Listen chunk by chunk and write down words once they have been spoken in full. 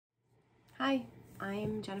Hi,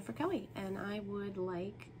 I'm Jennifer Kelly, and I would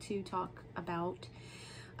like to talk about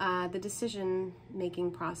the decision-making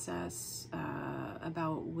process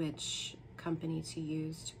about which company to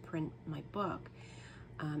use to print my book,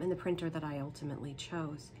 and the printer that I ultimately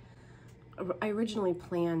chose. I originally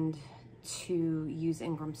planned to use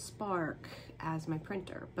Ingram Spark as my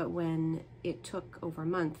printer, but when it took over a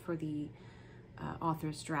month for the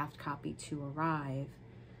author's draft copy to arrive,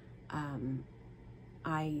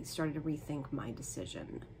 I started to rethink my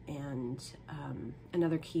decision. And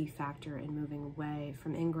another key factor in moving away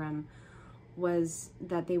from Ingram was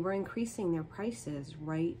that they were increasing their prices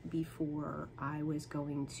right before I was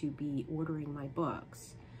going to be ordering my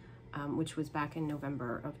books, which was back in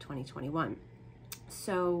November of 2021.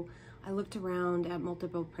 So I looked around at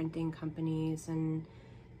multiple printing companies and,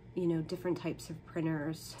 different types of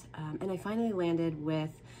printers, and I finally landed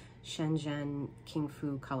with Shenzhen King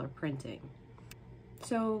Fu Color Printing.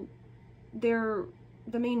 So there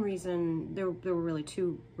were really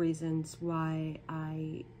two reasons why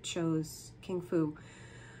I chose King Fu.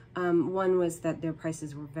 One was that their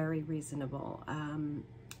prices were very reasonable.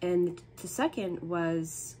 And the second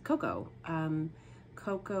was Coco.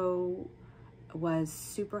 Coco was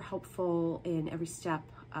super helpful in every step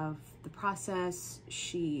of the process.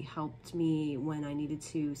 She helped me when I needed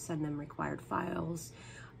to send them required files.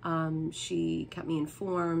 She kept me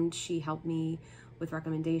informed. She helped me with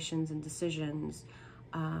recommendations and decisions.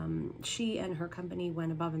 She and her company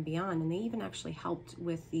went above and beyond, and they even actually helped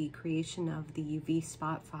with the creation of the UV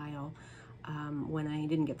spot file when I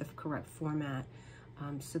didn't get the correct format.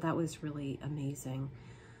 So that was really amazing.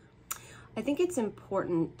 I think it's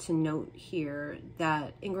important to note here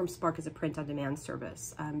that Ingram Spark is a print-on-demand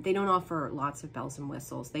service. They don't offer lots of bells and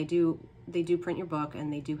whistles. They do print your book,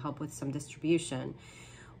 and they do help with some distribution.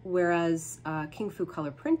 Whereas King Fu Color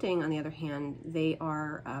Printing, on the other hand, they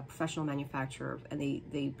are a professional manufacturer, and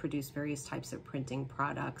they produce various types of printing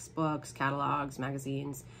products, books, catalogs,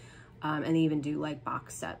 magazines, and they even do like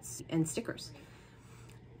box sets and stickers.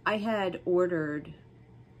 I had ordered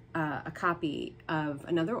a copy of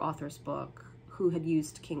another author's book who had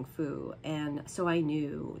used King Fu, and so I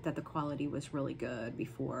knew that the quality was really good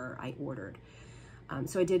before I ordered.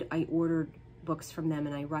 I ordered books from them,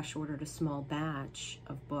 and I rush ordered a small batch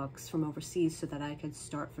of books from overseas so that I could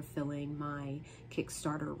start fulfilling my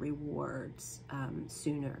Kickstarter rewards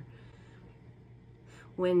sooner.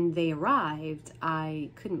 When they arrived,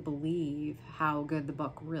 I couldn't believe how good the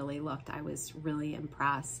book really looked. I was really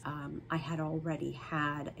impressed. I had already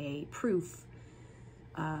had a proof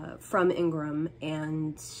from Ingram,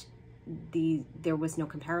 and there was no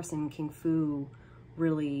comparison. King Fu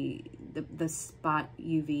really, the spot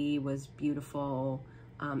UV was beautiful.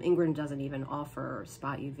 Ingram doesn't even offer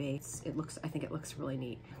spot UV. I think it looks really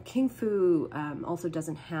neat. King Fu also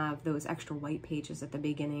doesn't have those extra white pages at the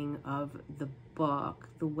beginning of the book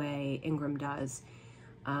the way Ingram does.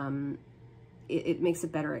 It makes a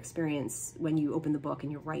better experience when you open the book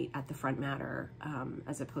and you're right at the front matter,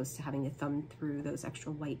 as opposed to having to thumb through those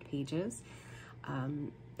extra white pages.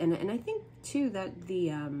 And I think too that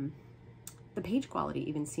the page quality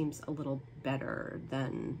even seems a little better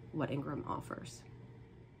than what Ingram offers.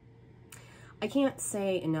 I can't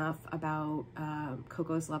say enough about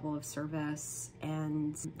Coco's level of service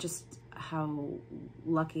and just how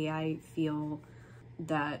lucky I feel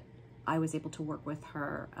that I was able to work with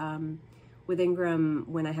her. With Ingram,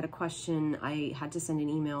 when I had a question, I had to send an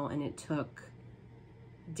email, and it took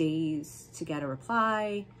days to get a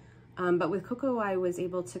reply. But with Coco, I was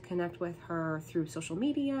able to connect with her through social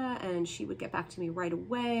media, and she would get back to me right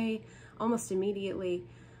away, almost immediately.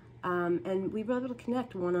 And we were able to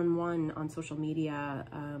connect one-on-one on social media.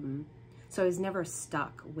 So I was never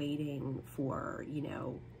stuck waiting for,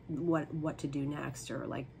 what to do next, or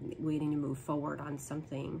like waiting to move forward on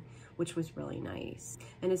something, which was really nice.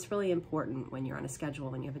 And it's really important when you're on a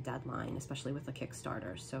schedule and you have a deadline, especially with a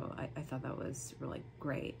Kickstarter. So I thought that was really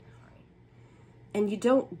great. And you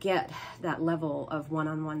don't get that level of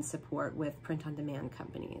one-on-one support with print-on-demand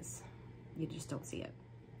companies. You just don't see it.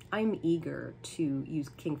 I'm eager to use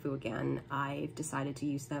King Fu again. I've decided to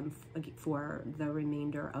use them for the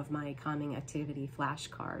remainder of my calming activity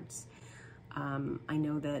flashcards. I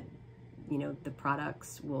know that, the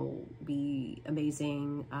products will be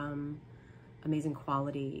amazing, amazing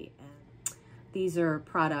quality. And these are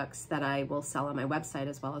products that I will sell on my website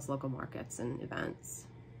as well as local markets and events.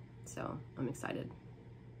 So I'm excited.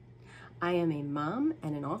 I am a mom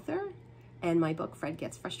and an author, and my book, Fred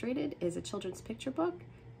Gets Frustrated, is a children's picture book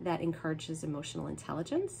that encourages emotional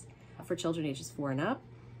intelligence for children ages 4 and up.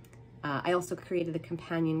 I also created the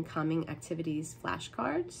companion calming activities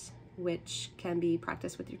flashcards which can be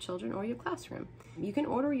practiced with your children or your classroom. You can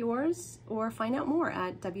order yours or find out more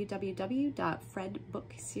at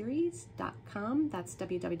www.fredbookseries.com. That's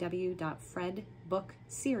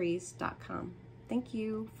www.fredbookseries.com. Thank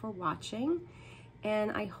you for watching,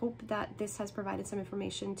 and I hope that this has provided some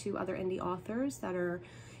information to other indie authors that are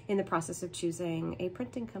in the process of choosing a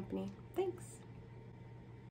printing company. Thanks.